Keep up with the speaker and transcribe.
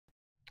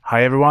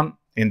Hi everyone,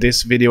 in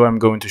this video I'm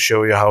going to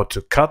show you how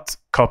to cut,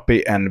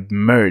 copy and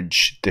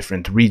merge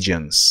different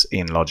regions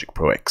in Logic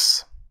Pro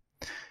X.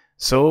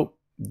 So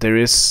there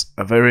is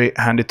a very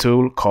handy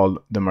tool called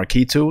the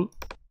Marquee Tool.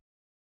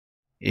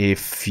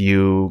 If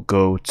you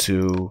go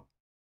to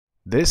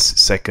this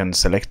second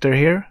selector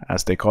here,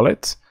 as they call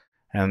it,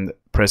 and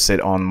press it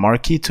on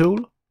Marquee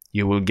Tool,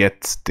 you will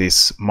get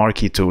this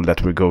Marquee Tool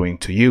that we're going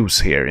to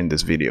use here in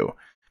this video.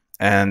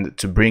 And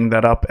to bring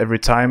that up every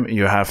time,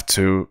 you have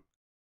to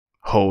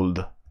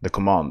hold the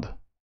command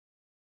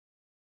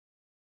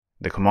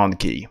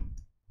key.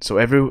 So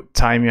every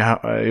time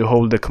you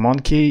hold the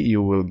command key,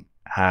 you will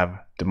have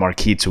the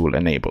Marquee Tool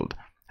enabled.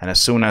 And as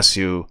soon as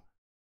you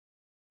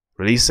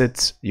release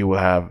it, you will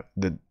have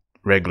the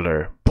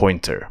regular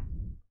pointer.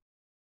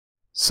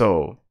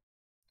 So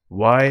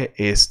why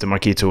is the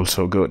Marquee Tool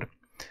so good?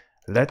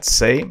 Let's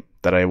say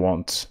that I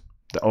want,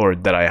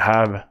 that I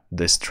have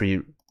these three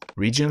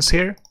regions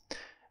here,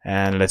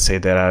 and let's say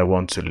that I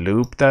want to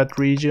loop that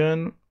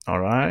region. All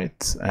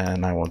right,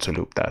 and I want to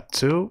loop that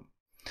too.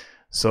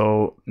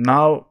 So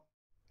now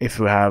if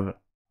we have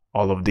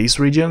all of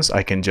these regions,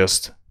 I can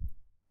just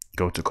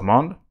go to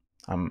command.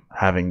 I'm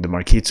having the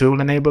Marquee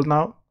Tool enabled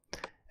now,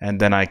 and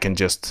then I can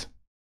just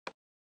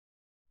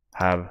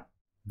have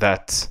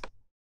that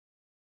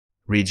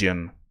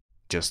region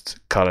just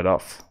cut it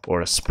off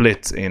or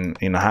split in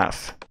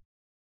half.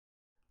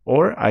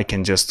 Or I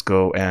can just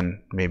go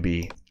and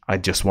maybe I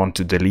just want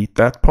to delete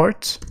that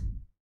part,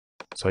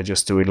 so I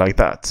just do it like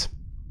that.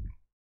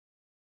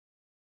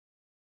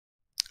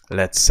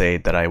 Let's say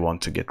that I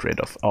want to get rid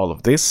of all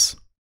of this,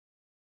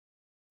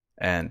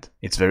 and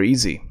it's very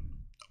easy.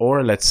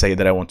 Or let's say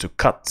that I want to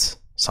cut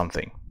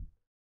something.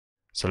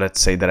 So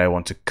let's say that I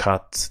want to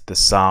cut the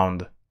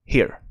sound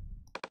here.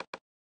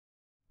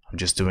 I'm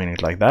just doing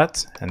it like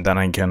that, and then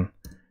I can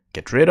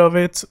get rid of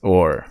it,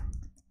 or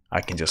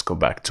I can just go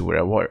back to where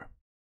I were.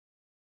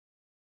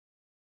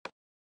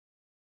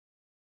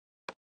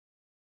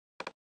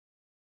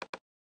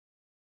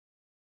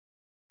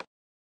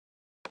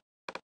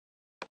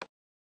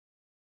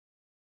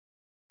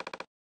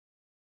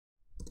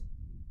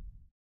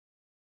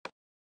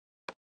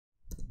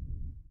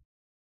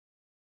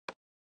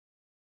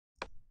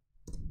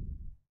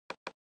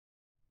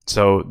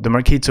 So the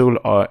Marquee Tool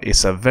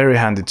is a very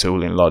handy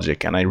tool in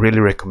Logic, and I really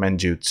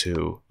recommend you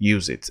to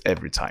use it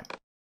every time.